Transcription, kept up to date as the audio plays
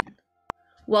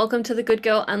Welcome to the Good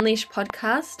Girl Unleashed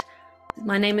podcast.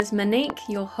 My name is Monique,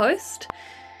 your host.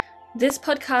 This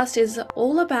podcast is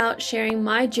all about sharing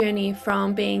my journey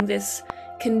from being this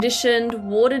conditioned,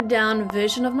 watered down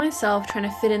version of myself, trying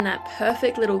to fit in that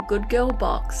perfect little good girl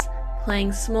box,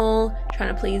 playing small,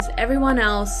 trying to please everyone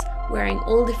else, wearing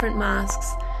all different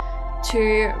masks,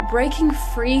 to breaking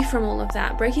free from all of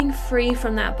that, breaking free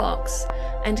from that box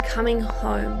and coming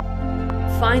home,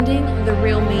 finding the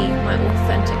real me, my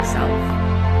authentic self.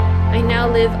 I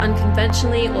now live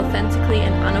unconventionally, authentically,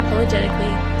 and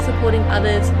unapologetically, supporting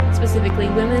others, specifically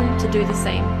women, to do the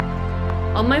same.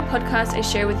 On my podcast, I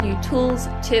share with you tools,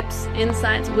 tips,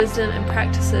 insights, wisdom, and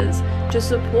practices to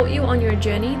support you on your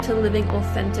journey to living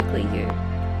authentically you.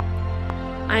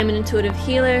 I am an intuitive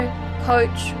healer,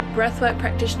 coach, breathwork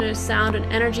practitioner, sound and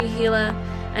energy healer,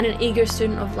 and an eager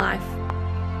student of life.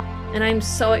 And I'm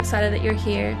so excited that you're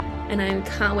here, and I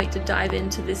can't wait to dive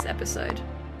into this episode.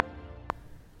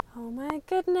 Oh my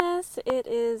goodness, it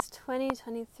is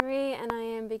 2023 and I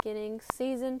am beginning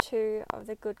season 2 of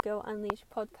the Good Girl Unleashed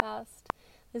podcast.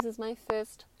 This is my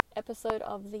first episode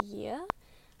of the year,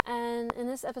 and in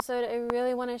this episode I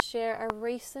really want to share a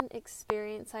recent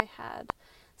experience I had.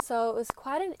 So it was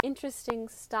quite an interesting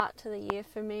start to the year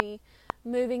for me,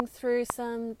 moving through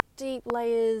some deep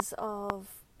layers of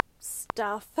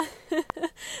stuff,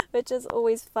 which is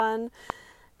always fun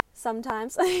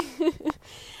sometimes.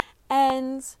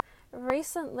 And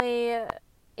recently,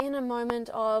 in a moment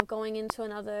of going into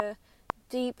another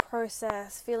deep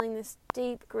process, feeling this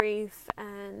deep grief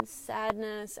and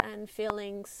sadness and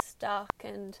feeling stuck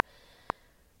and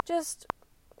just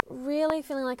really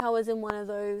feeling like I was in one of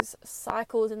those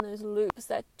cycles and those loops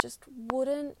that just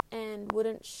wouldn't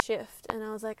shift. And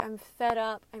I was like, I'm fed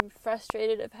up, I'm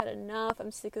frustrated, I've had enough,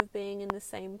 I'm sick of being in the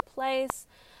same place.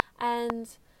 And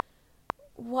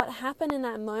what happened in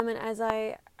that moment as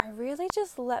I really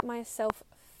just let myself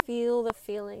feel the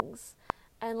feelings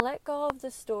and let go of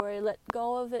the story, let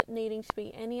go of it needing to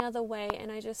be any other way,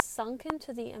 and I just sunk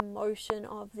into the emotion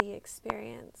of the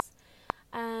experience.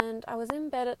 And I was in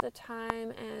bed at the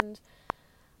time and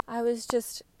I was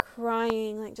just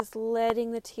crying, like just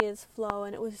letting the tears flow,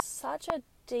 and it was such a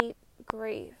deep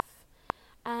grief.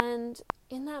 And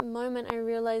in that moment I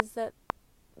realized that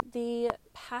the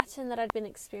pattern that I'd been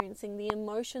experiencing, the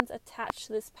emotions attached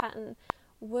to this pattern,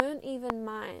 weren't even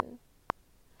mine.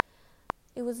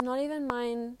 It was not even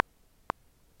mine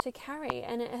to carry,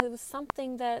 and it was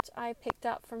something that I picked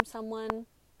up from someone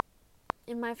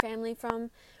in my family from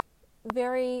a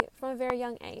very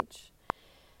young age.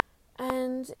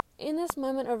 And in this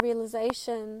moment of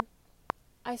realization,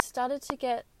 I started to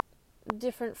get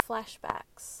different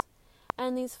flashbacks,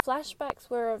 and these flashbacks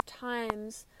were of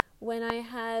times when I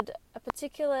had a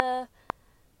particular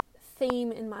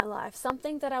theme in my life,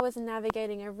 something that I was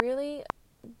navigating, a really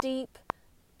deep,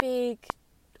 big,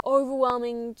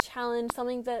 overwhelming challenge,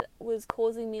 something that was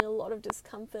causing me a lot of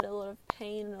discomfort, a lot of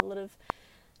pain, a lot of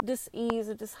dis-ease,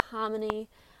 of disharmony.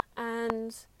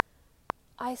 And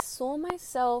I saw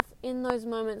myself in those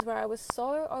moments where I was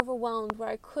so overwhelmed, where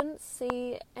I couldn't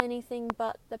see anything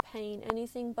but the pain,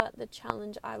 anything but the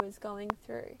challenge I was going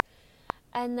through.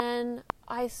 And then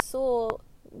I saw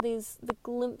the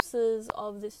glimpses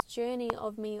of this journey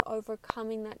of me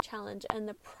overcoming that challenge and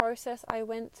the process I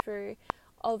went through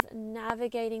of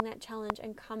navigating that challenge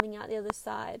and coming out the other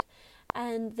side.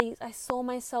 And I saw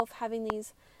myself having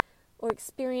these, or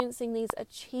experiencing these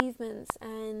achievements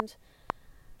and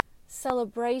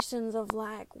celebrations of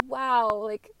like, wow,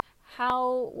 like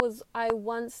how was I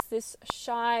once this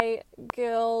shy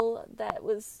girl that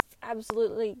was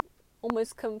absolutely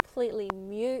almost completely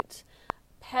mute,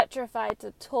 petrified to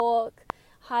talk,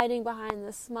 hiding behind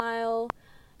the smile.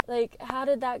 Like, how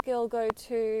did that girl go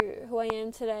to who I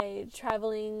am today,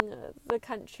 traveling the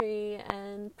country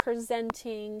and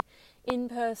presenting in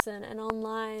person and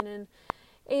online, and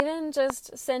even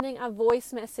just sending a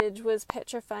voice message was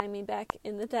petrifying me back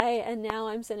in the day, and now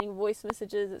I'm sending voice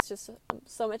messages. It's just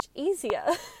so much easier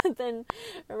than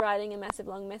writing a massive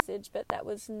long message, but that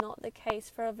was not the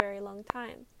case for a very long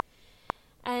time.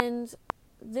 And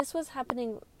this was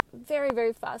happening very,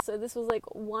 very fast. So this was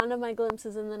like one of my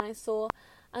glimpses, and then I saw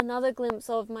another glimpse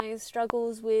of my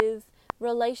struggles with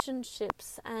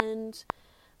relationships and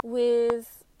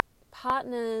with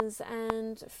partners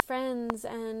and friends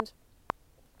and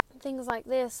things like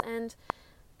this. And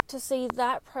to see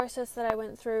that process that I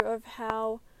went through of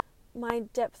how my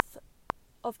depth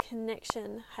of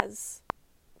connection has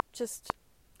just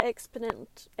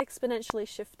exponentially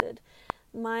shifted.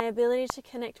 My ability to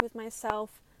connect with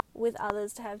myself, with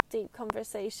others, to have deep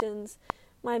conversations,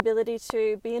 my ability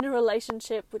to be in a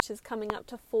relationship which is coming up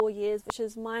to 4 years, which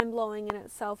is mind-blowing in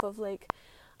itself, of like,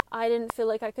 I didn't feel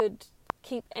like I could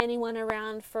keep anyone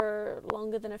around for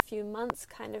longer than a few months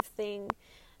kind of thing,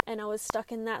 and I was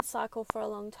stuck in that cycle for a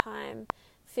long time,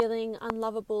 feeling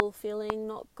unlovable, feeling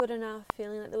not good enough,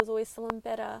 feeling like there was always someone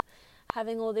better,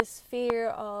 having all this fear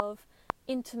of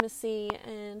intimacy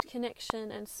and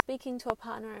connection and speaking to a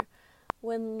partner.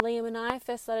 When Liam and I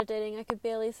first started dating, I could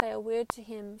barely say a word to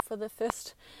him for the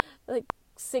first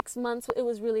 6 months. It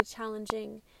was really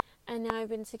challenging, and now I've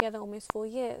been together almost 4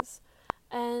 years,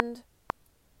 and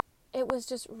it was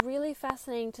just really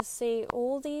fascinating to see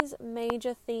all these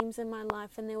major themes in my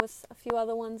life, and there was a few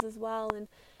other ones as well, and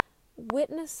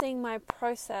witnessing my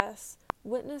process,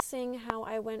 witnessing how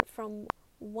I went from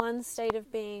one state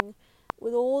of being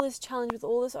with all this challenge, with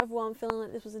all this overwhelm, feeling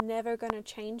like this was never going to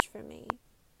change for me,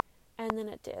 and then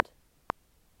it did.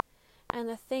 And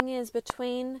the thing is,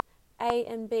 between A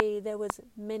and B, there was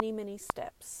many, many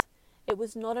steps. It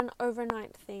was not an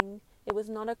overnight thing. It was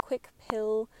not a quick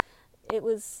pill. It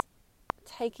was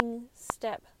taking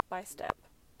step by step.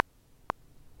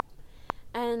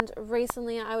 And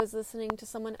recently I was listening to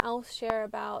someone else share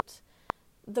about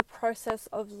the process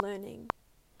of learning.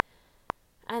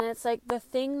 And it's like, the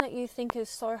thing that you think is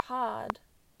so hard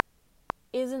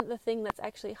isn't the thing that's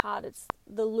actually hard. It's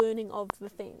the learning of the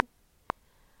thing.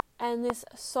 And this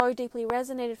so deeply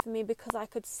resonated for me, because I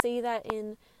could see that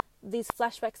in these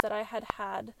flashbacks that I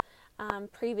had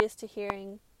previous to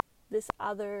hearing this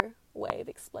other way of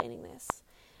explaining this.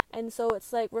 And so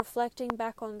it's like reflecting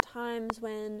back on times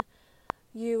when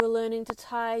you were learning to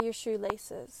tie your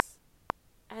shoelaces,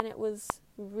 and it was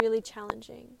really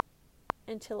challenging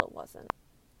until it wasn't.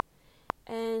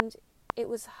 And it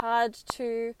was hard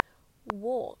to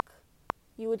walk.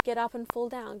 You would get up and fall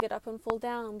down,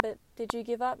 but did you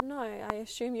give up? No, I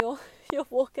assume you're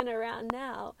walking around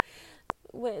now.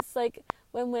 Where it's like,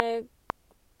 when we're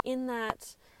in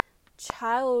that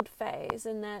child phase,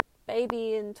 and that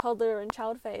baby and toddler and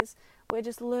child phase, we're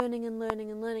just learning and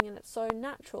learning and learning, and it's so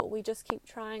natural. We just keep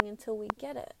trying until we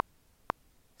get it.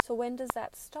 So when does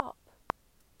that stop?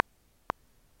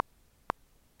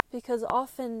 Because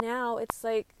often now it's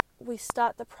like we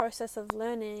start the process of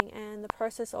learning and the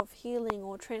process of healing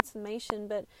or transformation,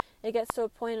 but it gets to a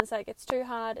point, it's like, it's too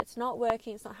hard, it's not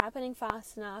working, it's not happening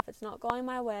fast enough, it's not going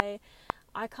my way,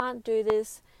 I can't do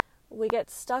this. We get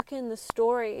stuck in the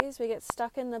stories, we get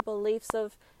stuck in the beliefs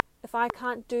of, if I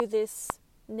can't do this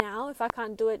now, if I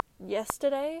can't do it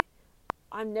yesterday,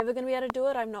 I'm never going to be able to do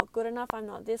it, I'm not good enough, I'm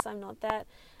not this, I'm not that.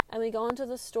 And we go into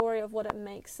the story of what it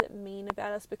makes it mean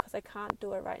about us, because I can't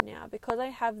do it right now. Because I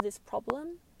have this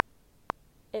problem,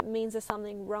 it means there's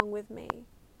something wrong with me.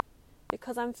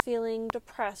 Because I'm feeling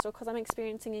depressed, or because I'm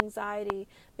experiencing anxiety,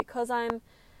 because I'm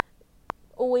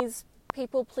always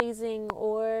people pleasing,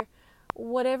 or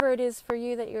whatever it is for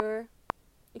you that you're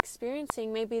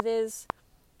experiencing. Maybe there's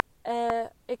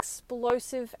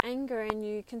explosive anger and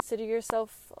you consider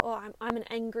yourself, I'm an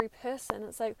angry person.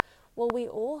 It's like, well, we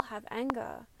all have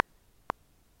anger.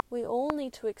 We all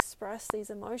need to express these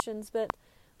emotions, but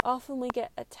often we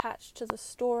get attached to the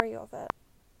story of it.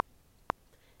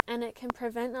 And it can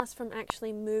prevent us from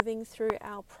actually moving through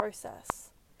our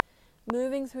process.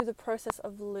 Moving through the process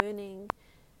of learning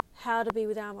how to be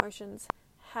with our emotions,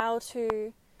 how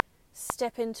to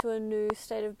step into a new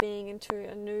state of being, into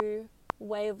a new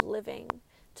way of living,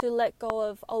 to let go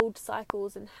of old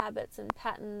cycles and habits and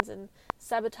patterns and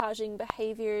sabotaging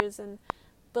behaviors and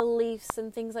beliefs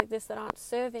and things like this that aren't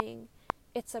serving.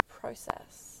 It's a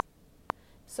process.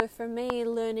 So for me,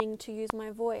 learning to use my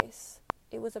voice,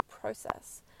 it was a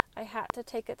process. I had to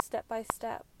take it step by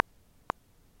step.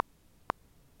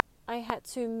 I had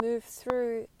to move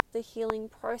through the healing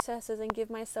processes and give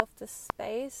myself the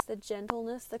space, the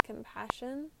gentleness, the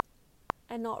compassion,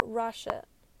 and not rush it.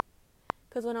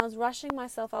 Because when I was rushing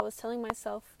myself, I was telling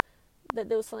myself that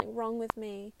there was something wrong with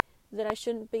me, that I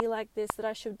shouldn't be like this, that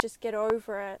I should just get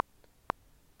over it.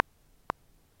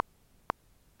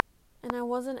 And I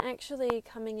wasn't actually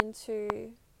coming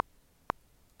into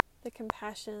the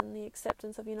compassion, the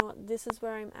acceptance of, you know what, this is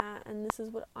where I'm at and this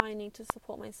is what I need to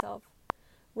support myself.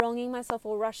 Wronging myself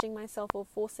or rushing myself or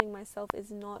forcing myself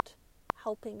is not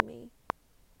helping me.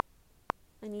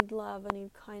 I need love, I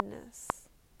need kindness.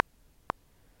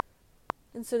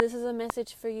 And so this is a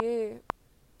message for you,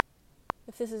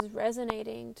 if this is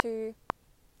resonating, to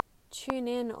tune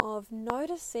in of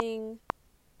noticing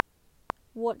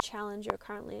what challenge you're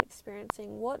currently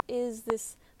experiencing. What is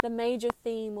the major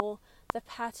theme or the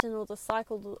pattern or the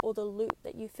cycle or the loop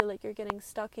that you feel like you're getting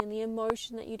stuck in, the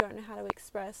emotion that you don't know how to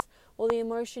express, or the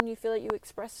emotion you feel like you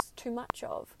express too much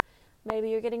of. Maybe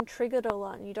you're getting triggered a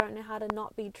lot and you don't know how to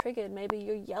not be triggered. Maybe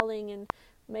you're yelling and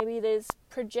maybe there's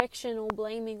projection or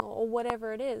blaming or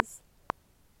whatever it is.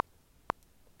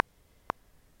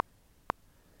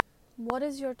 What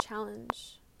is your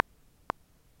challenge?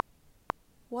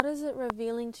 What is it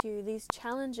revealing to you? These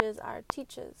challenges are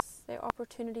teachers. They're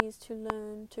opportunities to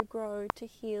learn, to grow, to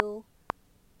heal,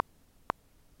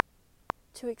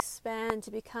 to expand,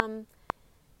 to become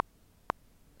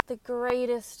the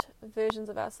greatest versions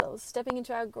of ourselves, stepping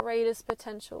into our greatest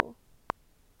potential.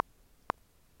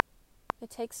 It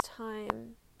takes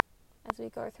time as we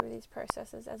go through these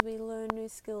processes, as we learn new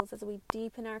skills, as we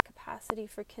deepen our capacity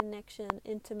for connection,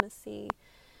 intimacy,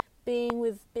 being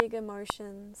with big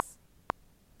emotions,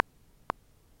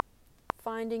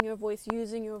 finding your voice,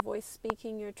 using your voice,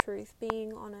 speaking your truth,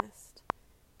 being honest.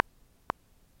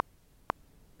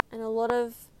 And a lot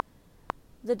of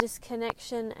the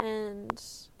disconnection and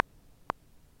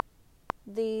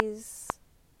these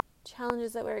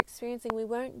challenges that we're experiencing, we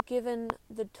weren't given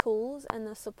the tools and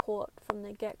the support from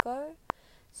the get-go.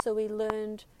 So we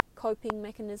learned coping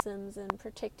mechanisms and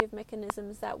protective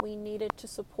mechanisms that we needed to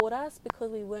support us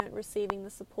because we weren't receiving the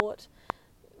support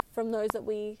from those that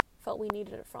we felt we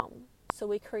needed it from. So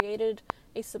we created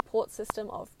a support system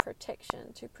of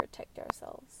protection to protect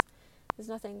ourselves. There's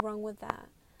nothing wrong with that.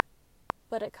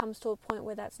 But it comes to a point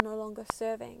where that's no longer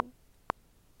serving.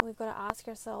 We've got to ask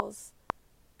ourselves,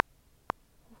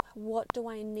 what do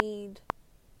I need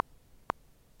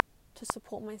to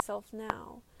support myself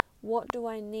now? What do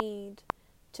I need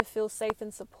to feel safe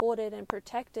and supported and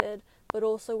protected, but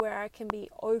also where I can be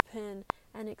open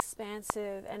and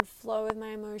expansive and flow with my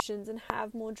emotions and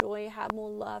have more joy, have more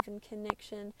love and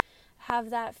connection, have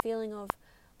that feeling of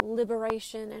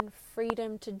liberation and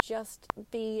freedom to just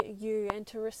be you and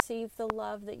to receive the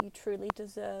love that you truly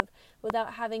deserve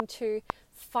without having to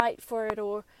fight for it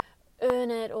or earn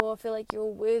it or feel like you're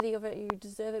worthy of it, you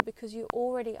deserve it, because you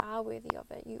already are worthy of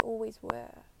it. You always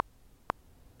were.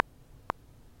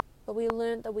 But we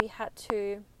learned that we had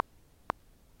to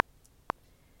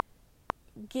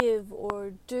give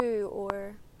or do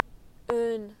or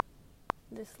earn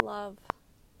this love.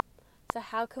 So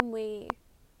how can we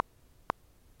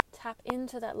tap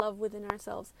into that love within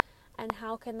ourselves, and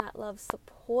how can that love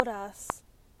support us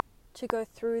to go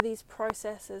through these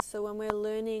processes? So when we're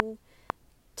learning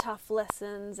tough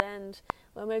lessons and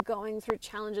when we're going through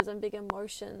challenges and big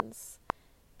emotions,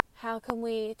 how can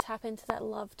we tap into that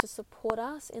love to support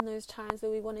us in those times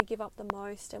where we want to give up the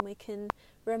most, and we can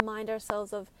remind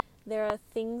ourselves of there are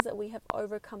things that we have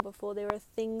overcome before, there are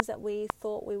things that we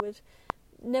thought we would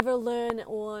never learn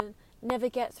or never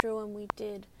get through, and we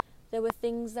did. There were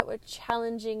things that were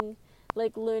challenging,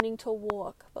 like learning to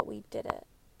walk, but we did it.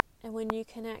 And when you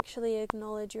can actually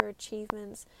acknowledge your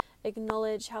achievements,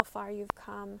 acknowledge how far you've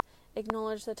come,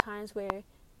 acknowledge the times where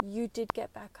you did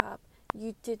get back up,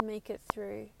 you did make it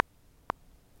through,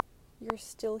 you're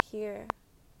still here.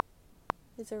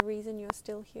 There's a reason you're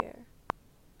still here.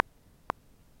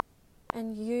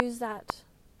 And use that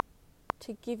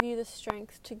to give you the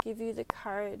strength, to give you the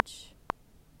courage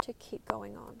to keep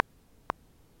going on.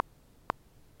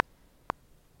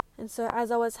 And so as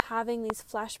I was having these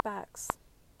flashbacks,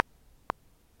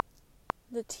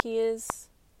 the tears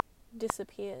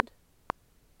disappeared.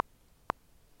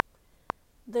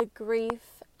 The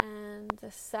grief and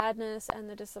the sadness and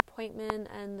the disappointment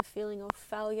and the feeling of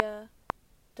failure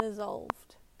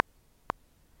dissolved.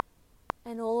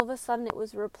 And all of a sudden it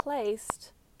was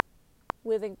replaced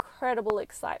with incredible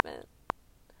excitement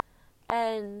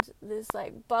and this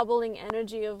like bubbling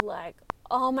energy of like,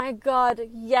 oh my God,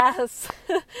 yes,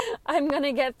 I'm going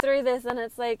to get through this. And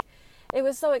it's like, it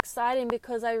was so exciting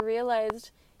because I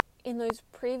realized in those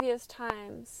previous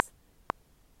times,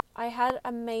 I had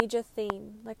a major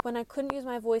theme. Like when I couldn't use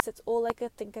my voice, it's all I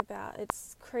could think about.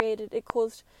 It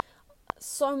caused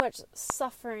so much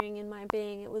suffering in my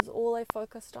being. It was all I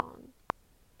focused on.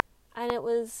 And it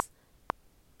was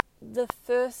the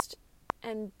first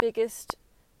and biggest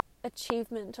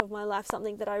achievement of my life,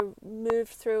 something that I moved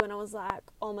through and I was like,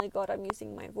 oh my God, I'm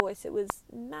using my voice. It was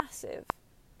massive.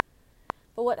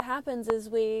 But what happens is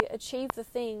we achieve the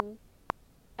thing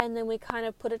and then we kind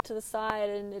of put it to the side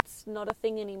and it's not a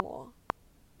thing anymore.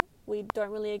 We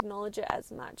don't really acknowledge it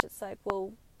as much. It's like,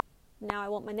 well, now I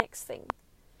want my next thing.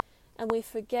 And we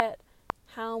forget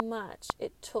how much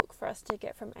it took for us to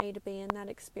get from A to B in that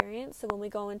experience. So when we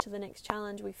go into the next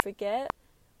challenge, we forget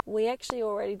we actually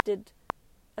already did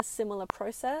a similar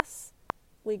process.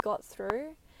 We got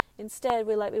through. Instead,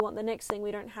 we want the next thing,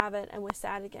 we don't have it, and we're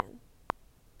sad again.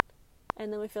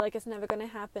 And then we feel like it's never going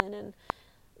to happen. And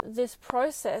this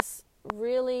process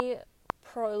really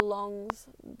prolongs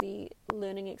the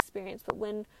learning experience. But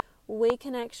when we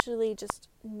can actually just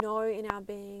know in our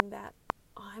being that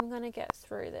I'm going to get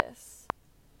through this,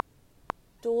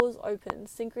 doors open,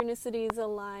 synchronicities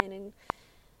align, and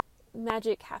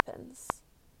magic happens.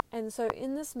 And so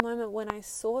in this moment when I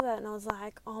saw that, and I was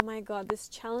like, oh my God, this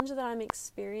challenge that I'm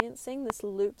experiencing, this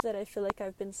loop that I feel like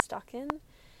I've been stuck in,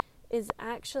 is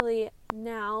actually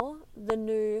now the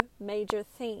new major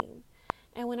theme.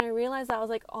 And when I realized that, I was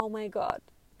like, oh my God,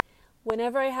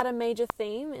 whenever I had a major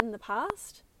theme in the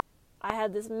past, I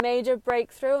had this major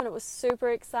breakthrough, and it was super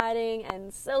exciting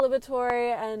and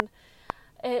celebratory, and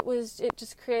it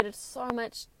just created so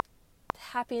much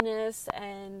happiness,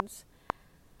 and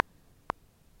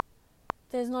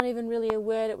there's not even really a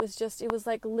word. It was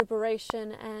like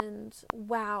liberation, and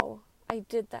wow, I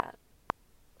did that.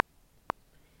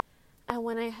 And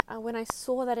when I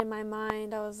saw that in my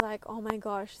mind, I was like, oh my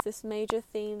gosh, this major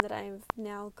theme that I've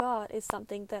now got is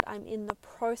something that I'm in the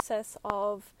process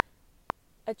of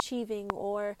achieving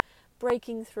or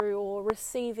breaking through or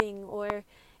receiving, or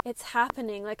it's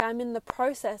happening. Like, I'm in the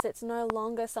process. It's no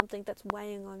longer something that's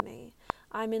weighing on me.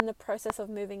 I'm in the process of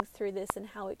moving through this, and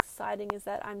how exciting is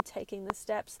that I'm taking the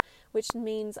steps, which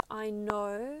means I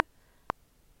know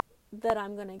that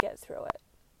I'm going to get through it.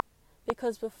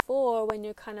 Because before, when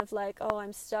you're kind of like, oh,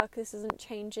 I'm stuck, this isn't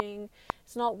changing,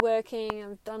 it's not working,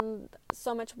 I've done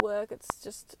so much work, it's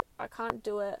just, I can't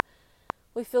do it.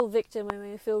 We feel victim, and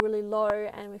we feel really low,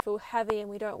 and we feel heavy, and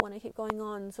we don't want to keep going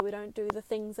on, so we don't do the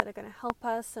things that are going to help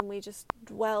us, and we just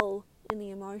dwell in the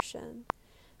emotion.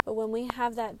 But when we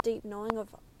have that deep knowing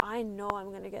of, I know I'm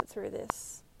going to get through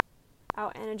this,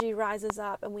 our energy rises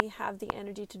up, and we have the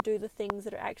energy to do the things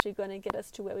that are actually going to get us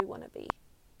to where we want to be.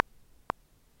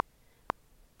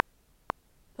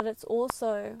 But it's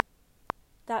also,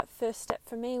 that first step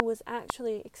for me was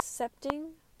actually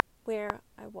accepting where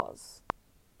I was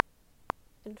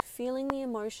and feeling the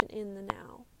emotion in the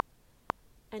now.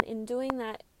 And in doing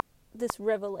that, this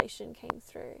revelation came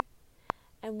through.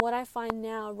 And what I find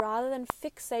now, rather than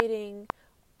fixating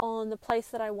on the place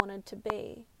that I wanted to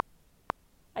be,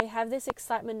 I have this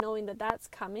excitement knowing that that's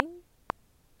coming,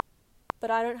 but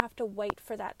I don't have to wait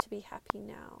for that to be happy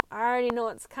now. I already know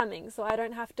it's coming, so I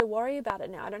don't have to worry about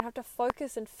it now. I don't have to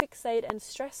focus and fixate and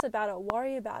stress about it,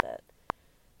 worry about it.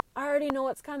 I already know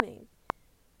what's coming.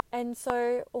 And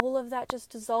so all of that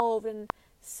just dissolved, and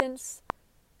since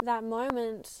that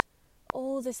moment,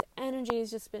 all this energy has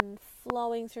just been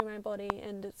flowing through my body,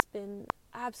 and it's been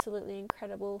absolutely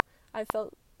incredible. I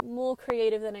felt more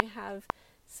creative than I have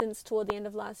since toward the end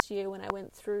of last year, when I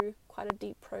went through quite a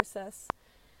deep process.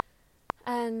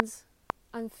 And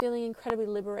I'm feeling incredibly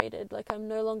liberated. Like, I'm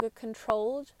no longer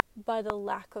controlled by the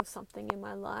lack of something in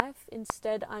my life.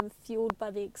 Instead, I'm fueled by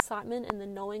the excitement and the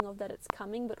knowing of that it's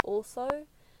coming, but also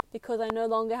because I no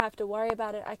longer have to worry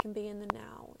about it, I can be in the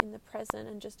now, in the present,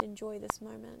 and just enjoy this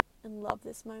moment and love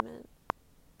this moment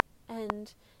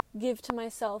and give to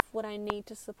myself what I need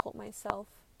to support myself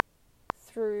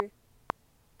through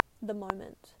the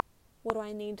moment. What do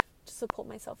I need to support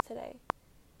myself today?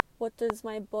 What does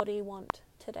my body want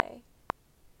today?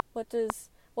 What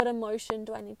emotion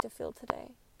do I need to feel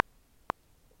today?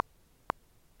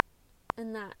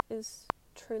 And that is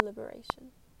true liberation.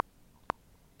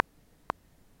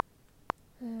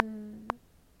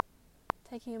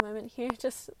 Taking a moment here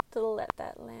just to let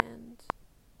that land.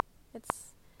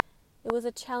 It was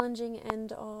a challenging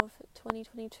end of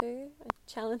 2022, a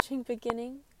challenging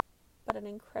beginning, but an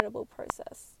incredible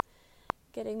process,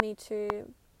 getting me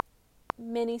to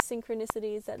many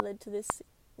synchronicities that led to this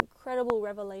incredible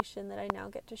revelation that I now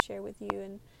get to share with you,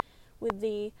 and with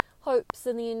the hopes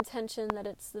and the intention that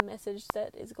it's the message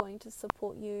that is going to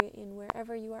support you in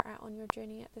wherever you are at on your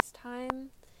journey at this time.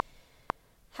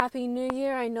 Happy New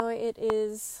Year. I know it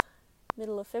is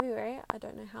middle of February. I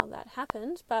don't know how that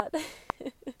happened, but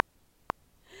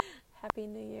Happy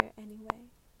New Year anyway.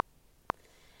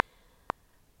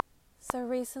 So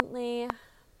recently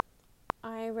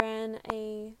I ran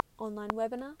a online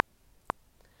webinar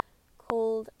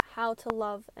called How to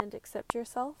Love and Accept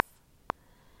Yourself.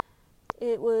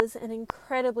 It was an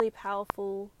incredibly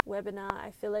powerful webinar.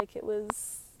 I feel like it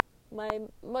was my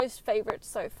most favorite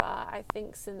so far, I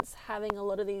think, since having a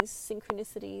lot of these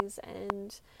synchronicities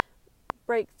and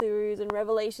breakthroughs and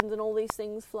revelations and all these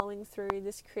things flowing through.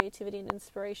 This creativity and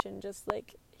inspiration just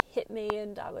like hit me,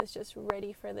 and I was just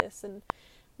ready for this and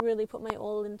really put my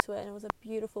all into it, and it was a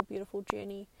beautiful, beautiful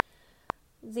journey.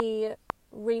 The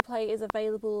replay is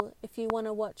available. If you want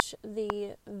to watch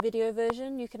the video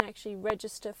version, you can actually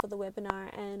register for the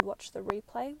webinar and watch the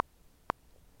replay.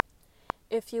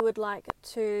 if you would like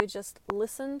to just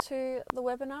listen to the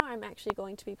webinar, I'm actually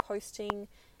going to be posting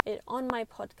it on my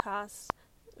podcast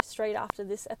straight after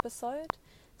this episode.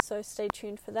 So stay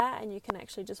tuned for that, and you can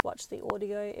actually just watch the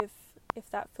audio if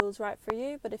that feels right for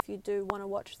you. But if you do want to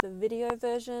watch the video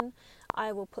version,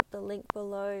 I will put the link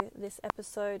below this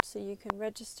episode so you can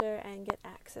register and get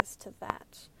access to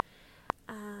that.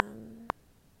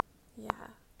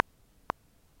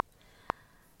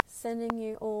 Sending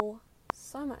you all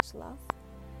so much love.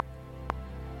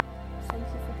 Thank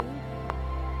you for being here.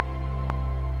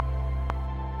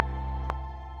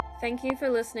 Thank you for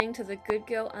listening to the Good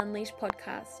Girl Unleashed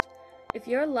podcast. If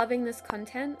you're loving this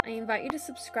content, I invite you to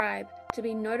subscribe to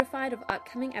be notified of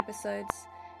upcoming episodes,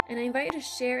 and I invite you to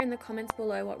share in the comments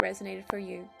below what resonated for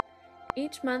you.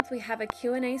 Each month we have a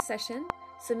Q&A session.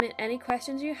 Submit any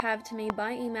questions you have to me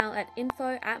by email at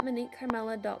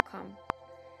info@moniquecarmela.com.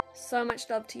 So much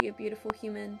love to you, beautiful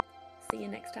human. See you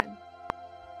next time.